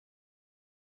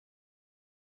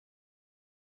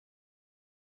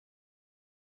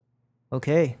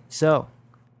Okay, so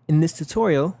in this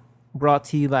tutorial, brought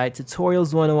to you by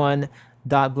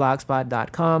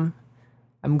tutorials101.blogspot.com,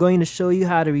 I'm going to show you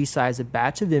how to resize a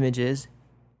batch of images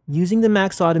using the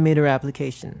Max Automator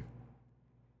application.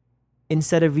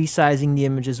 Instead of resizing the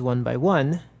images one by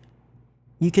one,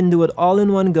 you can do it all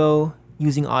in one go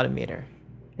using Automator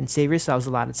and save yourselves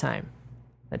a lot of time.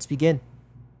 Let's begin.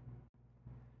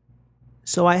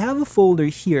 So I have a folder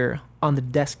here on the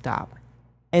desktop,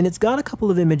 and it's got a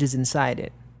couple of images inside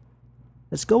it.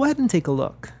 Let's go ahead and take a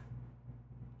look.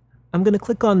 I'm going to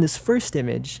click on this first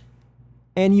image,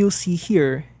 and you'll see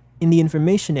here in the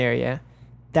information area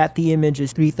that the image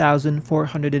is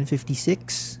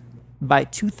 3456 by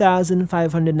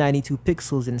 2592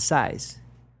 pixels in size.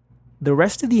 The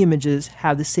rest of the images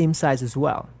have the same size as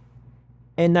well,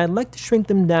 and I'd like to shrink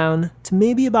them down to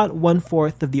maybe about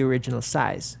 1/4 of the original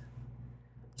size.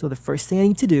 So the first thing I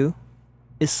need to do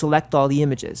is select all the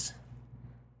images.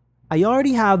 I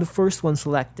already have the first one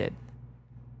selected,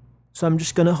 so I'm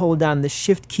just going to hold down the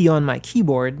Shift key on my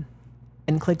keyboard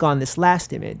and click on this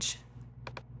last image.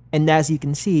 And as you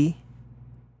can see,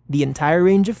 the entire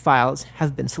range of files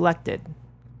have been selected.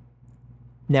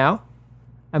 Now,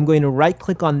 I'm going to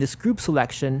right-click on this group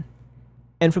selection,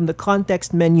 and from the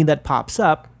context menu that pops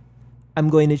up, I'm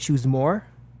going to choose More,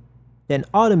 then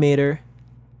Automator,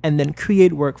 and then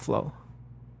Create Workflow.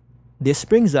 This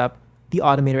brings up the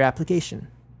Automator application.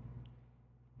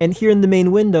 And here in the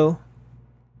main window,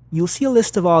 you'll see a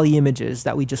list of all the images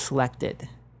that we just selected.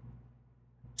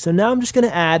 So now I'm just going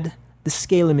to add the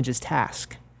Scale Images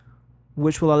task,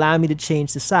 which will allow me to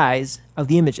change the size of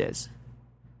the images.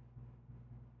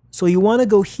 So you want to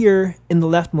go here in the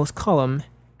leftmost column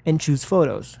and choose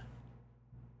Photos.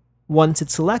 Once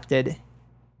it's selected,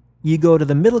 you go to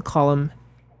the middle column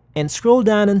and scroll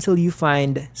down until you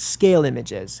find Scale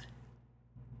Images,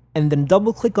 and then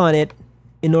double-click on it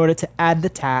in order to add the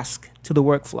task to the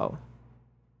workflow.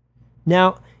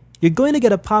 Now, you're going to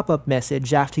get a pop-up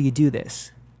message after you do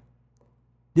this.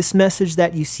 This message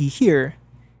that you see here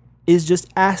is just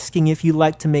asking if you'd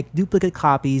like to make duplicate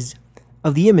copies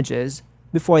of the images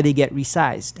before they get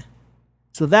resized.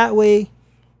 So that way,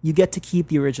 you get to keep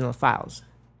the original files.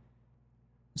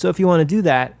 So if you want to do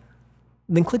that,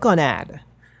 then click on Add.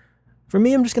 For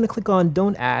me, I'm just going to click on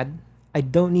Don't Add. I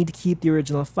don't need to keep the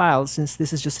original files since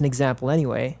this is just an example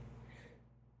anyway.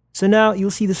 So now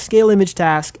you'll see the Scale Image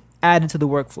task added to the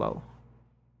workflow.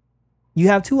 You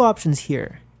have two options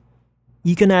here.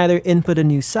 You can either input a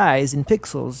new size in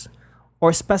pixels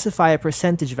or specify a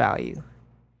percentage value.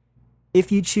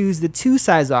 If you choose the 2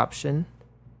 size option,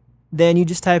 then you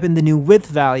just type in the new width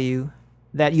value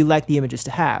that you like the images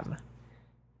to have.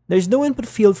 There's no input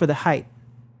field for the height.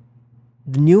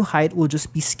 The new height will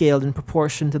just be scaled in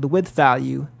proportion to the width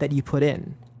value that you put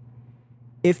in.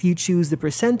 If you choose the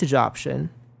percentage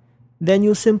option, then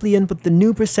you'll simply input the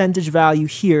new percentage value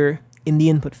here in the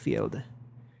input field.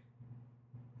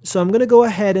 So I'm going to go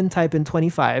ahead and type in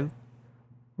 25,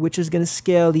 which is going to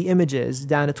scale the images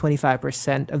down to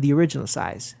 25% of the original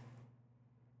size.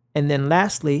 And then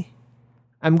lastly,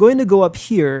 I'm going to go up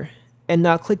here and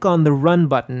now click on the Run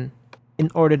button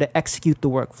in order to execute the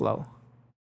workflow.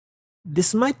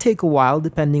 This might take a while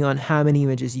depending on how many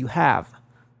images you have,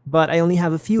 but I only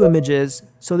have a few images,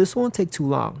 so this won't take too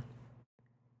long.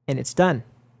 And it's done.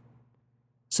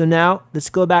 So now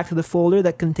let's go back to the folder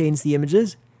that contains the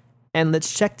images, and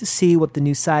let's check to see what the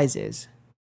new size is.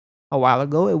 A while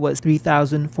ago it was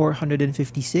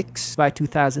 3456 by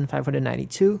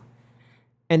 2592,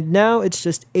 and now it's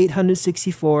just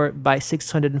 864 by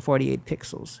 648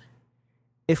 pixels.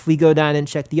 If we go down and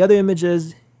check the other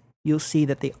images, you'll see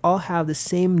that they all have the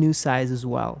same new size as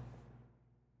well.